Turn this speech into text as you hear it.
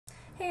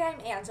Hey,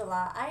 I'm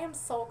Angela. I am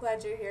so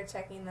glad you're here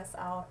checking this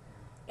out.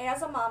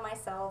 As a mom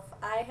myself,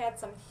 I had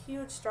some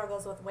huge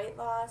struggles with weight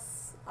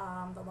loss,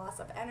 the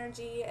loss of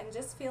energy, and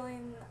just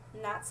feeling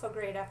not so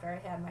great after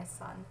I had my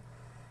son.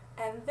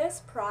 And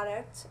this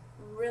product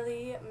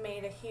really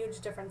made a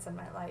huge difference in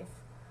my life.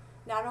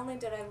 Not only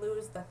did I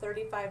lose the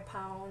 35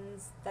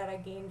 pounds that I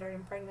gained during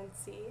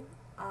pregnancy,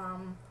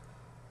 um,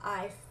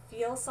 I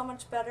feel so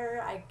much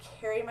better. I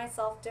carry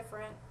myself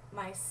different.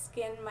 My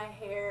skin, my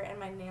hair, and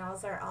my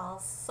nails are all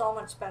so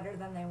much better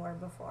than they were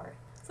before.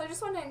 So I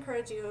just want to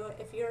encourage you,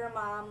 if you're a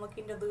mom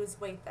looking to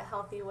lose weight the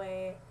healthy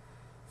way,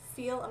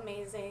 feel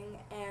amazing,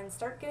 and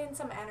start getting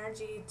some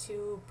energy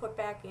to put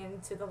back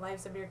into the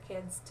lives of your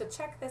kids, to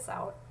check this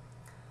out.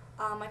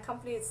 My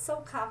company is so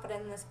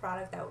confident in this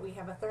product that we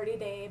have a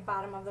 30-day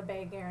bottom of the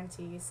bag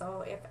guarantee.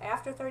 So if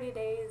after 30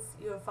 days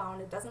you have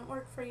found it doesn't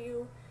work for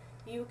you,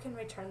 you can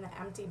return the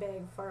empty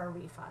bag for a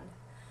refund.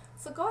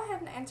 So go ahead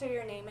and enter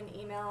your name and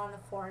email on the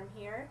form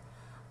here.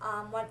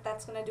 What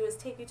that's going to do is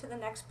take you to the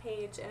next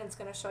page, and it's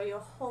going to show you a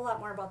whole lot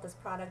more about this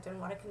product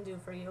and what it can do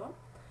for you.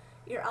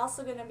 You're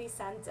also going to be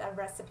sent a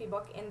recipe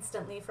book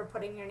instantly for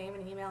putting your name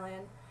and email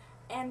in,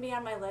 and be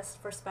on my list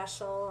for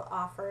special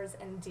offers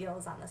and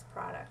deals on this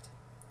product.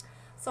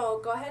 So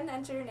go ahead and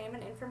enter your name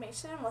and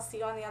information, and we'll see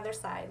you on the other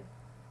side.